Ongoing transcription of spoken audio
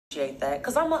that,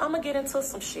 because I'm gonna get into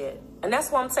some shit, and that's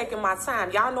why I'm taking my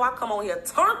time. Y'all know I come on here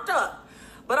turned up,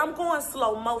 but I'm going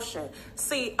slow motion.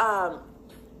 See, a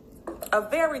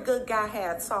very good guy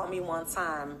had taught me one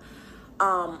time,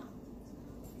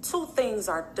 two things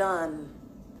are done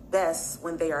best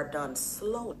when they are done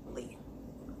slowly.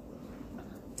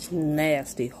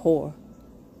 Nasty whore.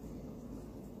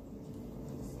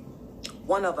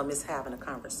 One of them is having a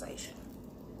conversation.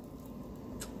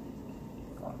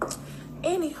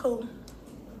 Anywho,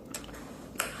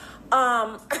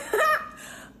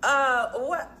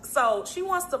 what? So she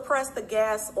wants to press the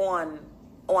gas on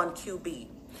QB.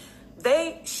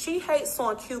 She hates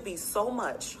on QB so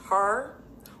much. Her,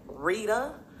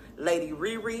 Rita, Lady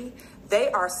Riri, they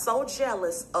are so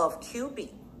jealous of QB.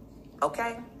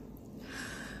 Okay,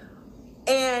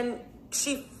 and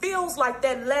she feels like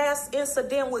that last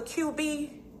incident with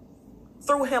QB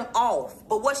threw him off.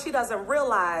 But what she doesn't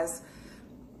realize,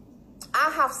 I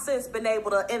have since been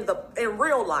able to, in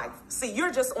real life, see,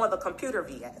 you're just on the computer,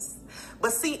 VS.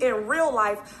 But see, in real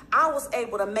life, I was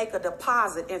able to make a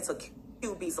deposit into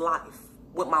QB's life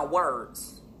with my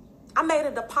words. I made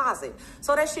a deposit.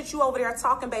 So that shit you over there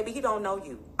talking, baby, he don't know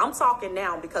you. I'm talking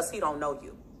now because he don't know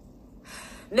you.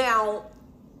 Now,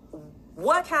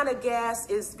 what kind of gas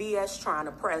is VS trying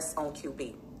to press on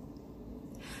QB?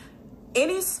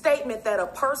 Any statement that a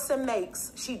person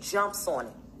makes, she jumps on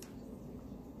it.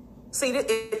 See,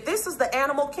 if this is the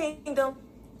animal kingdom,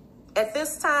 at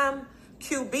this time,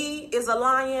 QB is a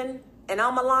lion and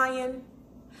I'm a lion,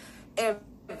 and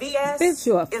VS is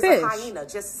a hyena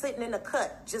just sitting in the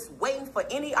cut, just waiting for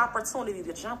any opportunity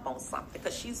to jump on something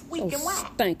because she's weak and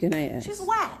whack. Stinking ass. She's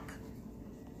whack.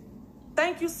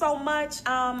 Thank you so much.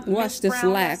 Watch this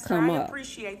lie come up. I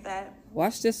appreciate that.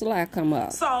 Watch this lie come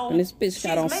up. So, and this bitch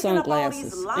got on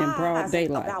sunglasses in broad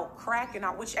daylight. About crack, and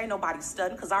which ain't nobody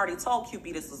studying, because I already told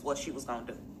QB this is what she was going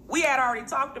to do. We had already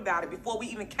talked about it before we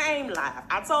even came live.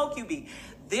 I told QB,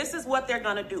 this is what they're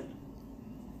going to do.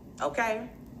 Okay?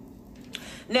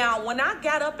 Now, when I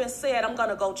got up and said I'm going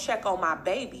to go check on my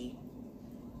baby,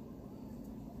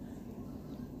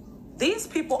 these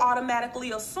people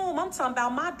automatically assume I'm talking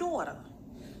about my daughter.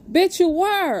 Bitch, you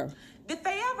were. Did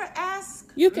they ever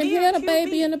ask You can Leah hear the QB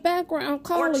baby in the background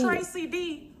calling or Tracy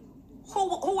D,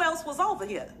 who else was over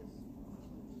here?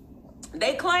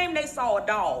 They claim they saw a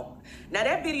dog. Now,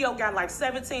 that video got like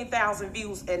 17,000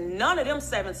 views, and none of them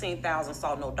 17,000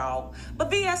 saw no dog.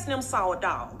 But VS and them saw a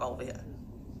dog over here.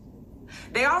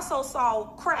 They also saw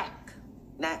crack.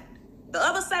 Now, the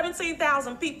other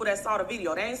 17,000 people that saw the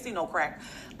video, they ain't seen no crack.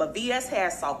 But VS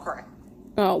has saw crack.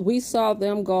 We saw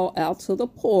them go out to the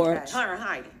porch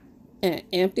and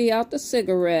empty out the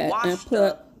cigarette and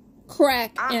put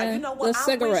crack in the cigarettes.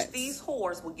 I wish these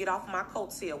whores would get off my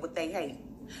coattail what they hate.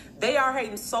 They are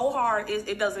hating so hard,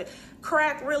 it doesn't.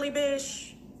 Crack, really,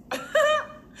 bitch?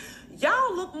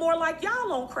 Y'all look more like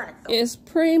y'all on crack, though. It's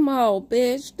Primo,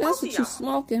 bitch. That's what you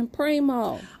smoking,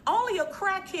 Primo. Only a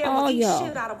crackhead will eat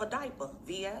shit out of a diaper,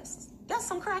 VS. That's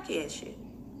some crackhead shit.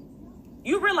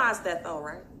 You realize that, though,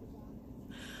 right?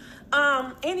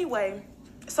 Anyway,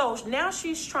 so now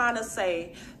she's trying to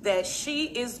say that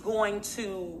she's trying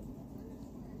to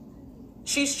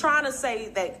say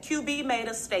that QB made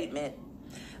a statement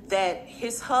that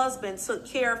his husband took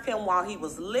care of him while he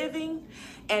was living,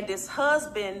 and his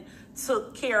husband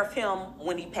took care of him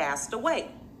when he passed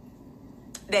away.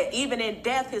 That even in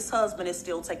death, his husband is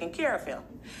still taking care of him.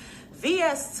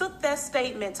 VS took that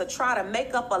statement to try to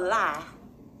make up a lie.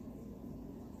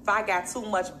 If I got too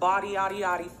much body, yaddy,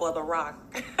 yaddy for the rock.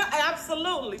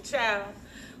 Absolutely, child.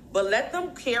 But let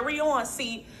them carry on.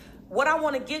 See, what I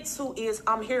want to get to is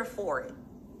I'm here for it.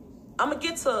 I'm gonna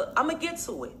get to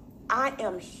it. I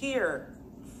am here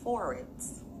for it.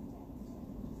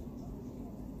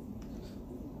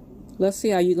 Let's see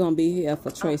how you're going to be here for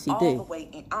Tracy D. All the way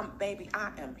in. Baby,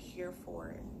 I am here for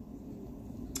it.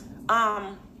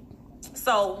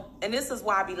 So, and this is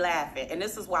why I be laughing. And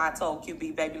this is why I told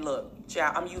QB, baby, look,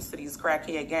 child, I'm used to these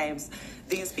crackhead games.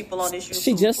 These people on this YouTube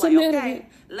She just play, admitted okay?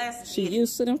 it. She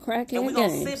used to them crackhead games. And we're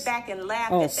going to sit back and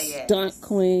laugh at their ass. Stunt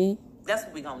queen. That's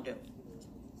what we're going to do.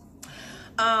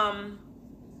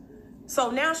 So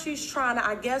now she's trying to,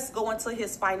 I guess, go into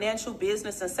his financial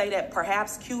business and say that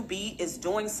perhaps QB is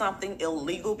doing something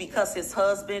illegal because his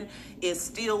husband is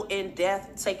still in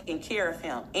death taking care of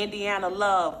him. Indiana,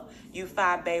 love you,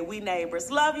 5 babe. We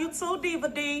neighbors. Love you too, Diva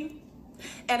D.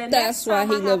 And that's why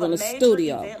he live in a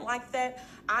studio. Event like that,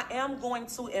 I am going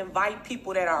to invite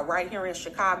people that are right here in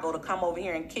Chicago to come over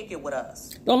here and kick it with us.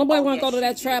 Don't nobody want to go to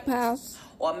that trap house?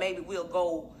 Or maybe we'll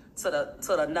go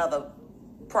to another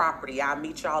property. I'll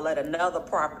meet y'all at another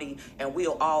property and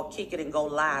we'll all kick it and go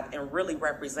live and really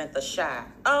represent the Chi.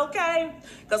 Okay?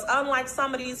 Because unlike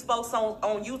some of these folks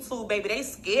on YouTube, baby, they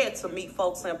scared to meet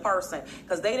folks in person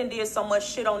because they done did so much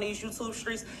shit on these YouTube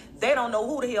streets. They don't know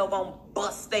who the hell gonna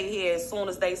bust their head as soon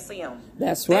as they see them.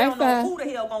 That's they right, They don't know who the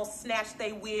hell gonna snatch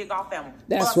their wig off them.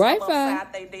 That's bust right, them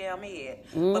upside their damn head.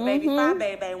 But baby, my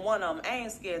baby ain't one of them. I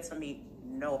ain't scared to meet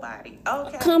nobody.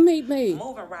 Okay? Come meet me.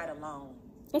 Moving right along.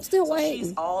 I'm still waiting.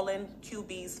 She's all in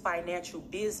QB's financial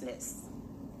business.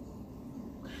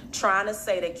 Trying to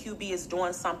say that QB is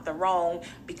doing something wrong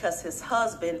because his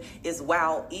husband is,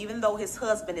 even though his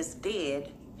husband is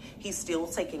dead, he's still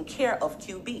taking care of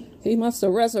QB. He must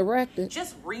have resurrected.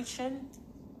 Just reaching.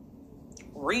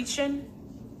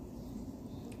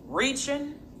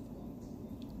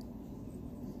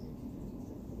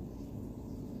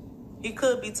 He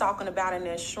could be talking about an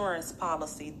insurance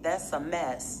policy. That's a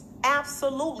mess.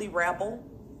 Absolutely, Rebel.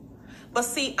 But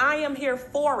see, I am here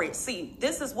for it. See,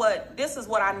 this is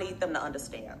what I need them to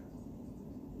understand.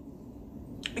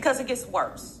 Because it gets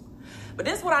worse. But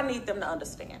this is what I need them to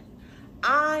understand.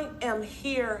 I am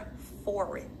here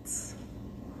for it.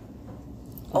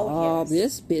 Oh, yes.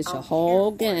 This bitch a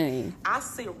whole game. I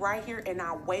sit right here and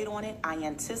I wait on it. I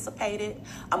anticipate it.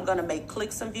 I'm going to make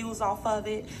clicks and views off of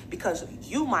it because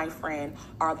you, my friend,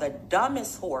 are the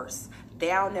dumbest horse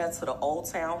down there to the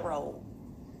Old Town Road.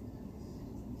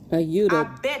 Are you the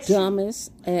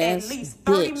dumbest ass at least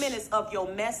 30 bitch. minutes of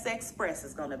your mess express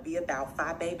is going to be about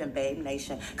Phi Babe and Babe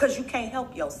Nation because you can't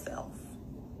help yourself.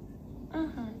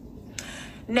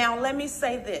 Now, let me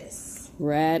say this.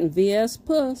 Riding VS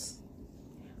Puss.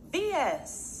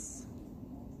 VS.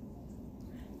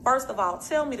 First of all,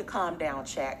 tell me to calm down,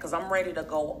 chat, because I'm ready to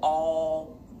go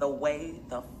all the way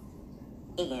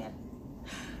in.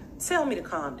 Tell me to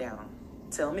calm down.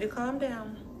 Tell me to calm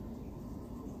down.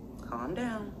 Calm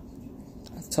down.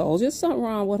 I told you something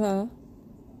wrong with her.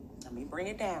 Let me bring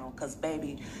it down, because,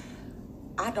 baby,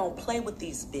 I don't play with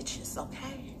these bitches,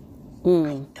 okay?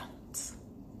 I don't.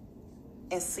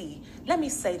 And see, let me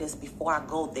say this before I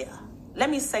go there.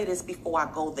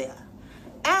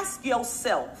 Ask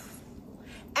yourself,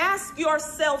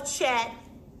 chat.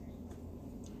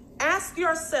 Ask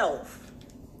yourself,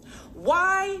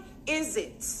 why is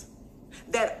it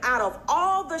that out of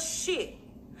all the shit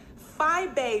Phi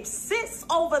Babe sits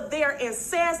over there and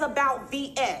says about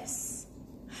VS,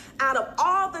 out of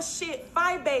all the shit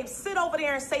Phi Babe sit over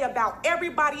there and say about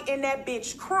everybody in that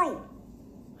bitch crew,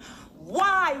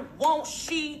 why won't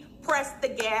she press the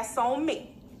gas on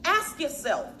me? Ask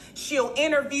yourself. She'll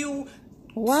interview.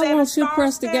 Why won't you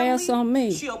press the gas on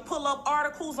me? She'll pull up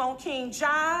articles on King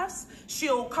Jives.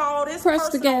 She'll call this press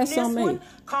person the gas on this on me. One,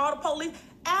 call the police.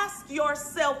 Ask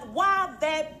yourself why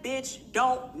that bitch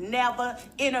don't never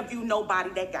interview nobody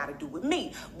that got to do with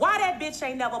me. Why that bitch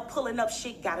ain't never pulling up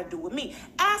shit got to do with me.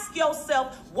 Ask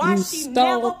yourself why she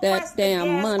never pressed the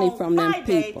gas money on from them Phi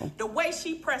Babe people the way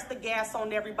she pressed the gas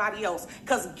on everybody else.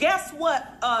 Because guess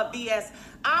what, BS?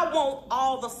 I want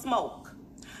all the smoke.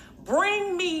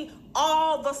 Bring me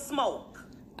all the smoke.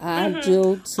 I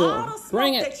do too. All the smoke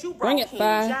Bring it. that you Bring it,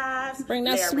 Phi. Bring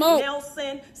that Larry smoke.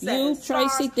 Nelson, you, Stars,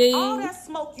 Tracy D, all that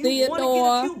smoke you Theodore,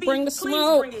 QB, bring the please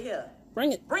smoke. Bring it here.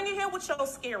 Bring it. Bring it here with your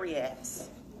scary ass.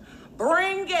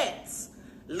 Bring it.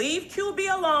 Leave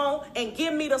QB alone and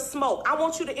give me the smoke. I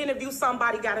want you to interview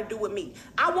somebody got to do with me.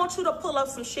 I want you to pull up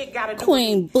some shit got to do with me.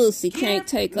 Queen Bussy can't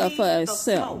take her for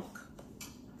herself.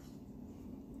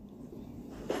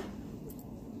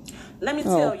 Let me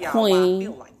tell y'all why I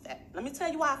feel like that. Let me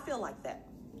tell you why I feel like that.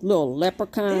 Little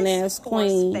leprechaun ass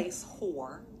queen. This horse face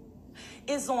whore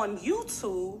is on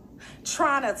YouTube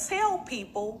trying to tell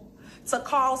people to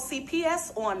call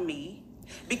CPS on me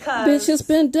because bitch, it's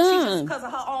been done. Because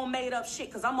of her own made up shit.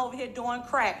 Because I'm over here doing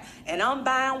crack and I'm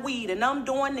buying weed and I'm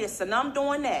doing this and I'm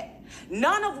doing that.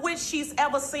 None of which she's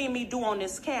ever seen me do on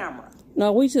this camera.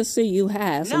 No, we just see you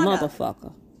high as a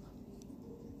motherfucker.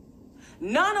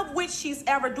 None of which she's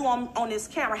ever done on this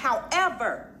camera.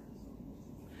 However,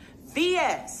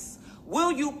 VS,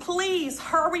 will you please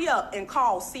hurry up and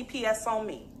call CPS on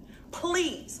me?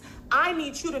 Please. I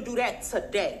need you to do that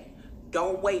today.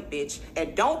 Don't wait, bitch.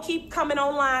 And don't keep coming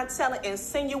online telling,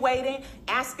 insinuating,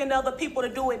 asking other people to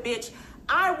do it, bitch.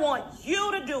 I want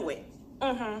you to do it.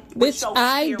 Bitch,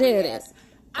 I did it.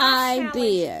 I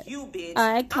did. You, bitch.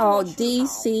 I called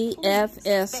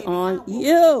DCFS on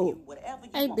you.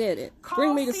 I did it.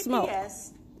 Bring me the smoke.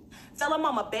 Tell them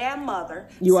I'm a bad mother.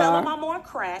 You Tell are. them I'm on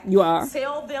crack. You are.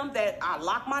 Tell them that I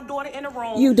lock my daughter in a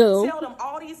room. You do. Tell them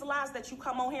all these lies that you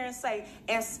come on here and say.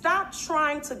 And stop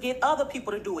trying to get other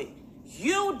people to do it.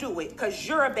 You do it because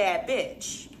you're a bad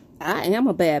bitch. I am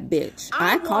a bad bitch.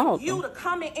 I called you to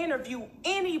come and interview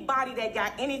anybody that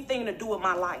got anything to do with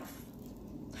my life.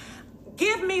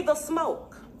 Give me the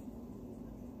smoke.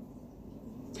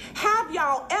 Have you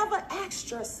ever asked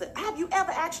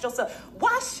yourself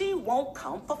why she won't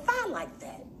come for fire like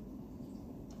that?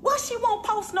 Why she won't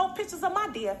post no pictures of my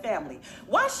dear family?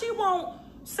 Why she won't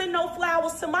send no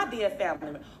flowers to my dear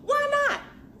family? Why not?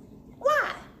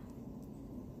 Why?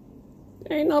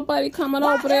 Ain't nobody coming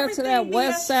over there to that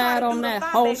west side on that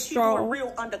whole straw.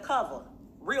 Real undercover,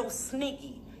 real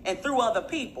sneaky, and through other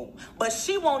people. But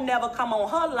she won't never come on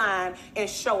her line and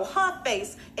show her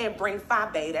face and bring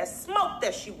Fabe that smoke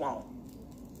that she won't.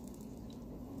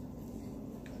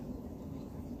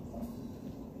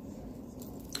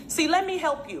 See, let me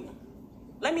help you.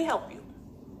 Let me help you.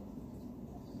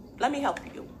 Let me help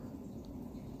you.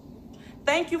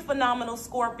 Thank you, Phenomenal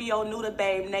Scorpio, New to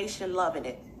Babe Nation, loving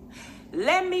it.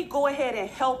 Let me go ahead and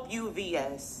help you,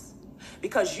 VS,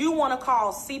 because you want to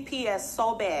call CPS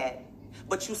so bad,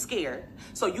 but you scared.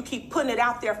 So you keep putting it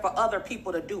out there for other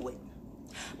people to do it.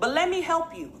 But let me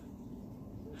help you.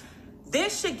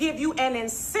 This should give you an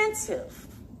incentive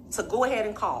to go ahead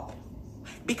and call,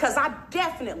 because I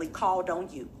definitely called on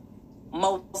you.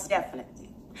 Most definitely.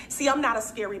 See, I'm not a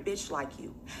scary bitch like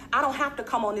you. I don't have to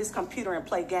come on this computer and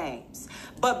play games.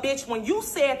 But bitch, when you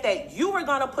said that you were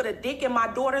gonna put a dick in my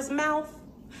daughter's mouth,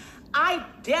 I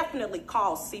definitely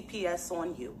called CPS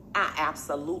on you. I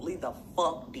absolutely the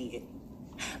fuck did.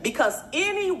 Because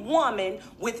any woman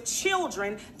with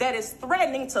children that is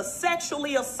threatening to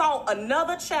sexually assault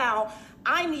another child,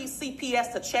 I need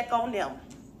CPS to check on them.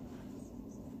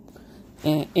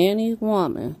 And any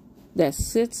woman that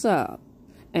sits up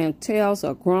and tells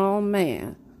a grown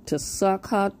man to suck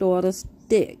her daughter's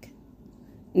dick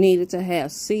needed to have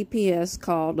CPS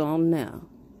called on now.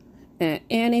 And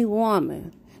any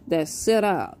woman that sit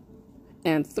up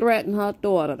and threaten her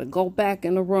daughter to go back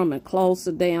in the room and close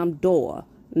the damn door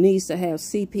needs to have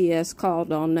CPS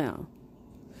called on now.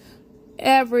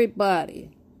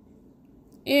 Everybody,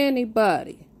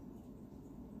 anybody.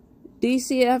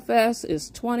 DCFS is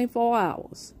 24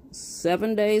 hours,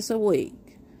 7 days a week.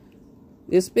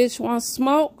 This bitch wants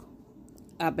smoke.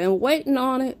 I've been waiting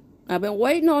on it. I've been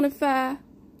waiting on it, Fi.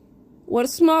 Where the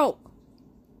smoke?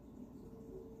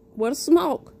 Where the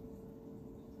smoke?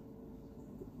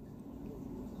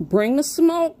 Bring the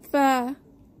smoke, Fi.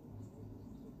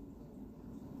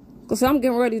 Because I'm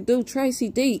getting ready to do Tracy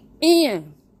D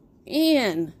in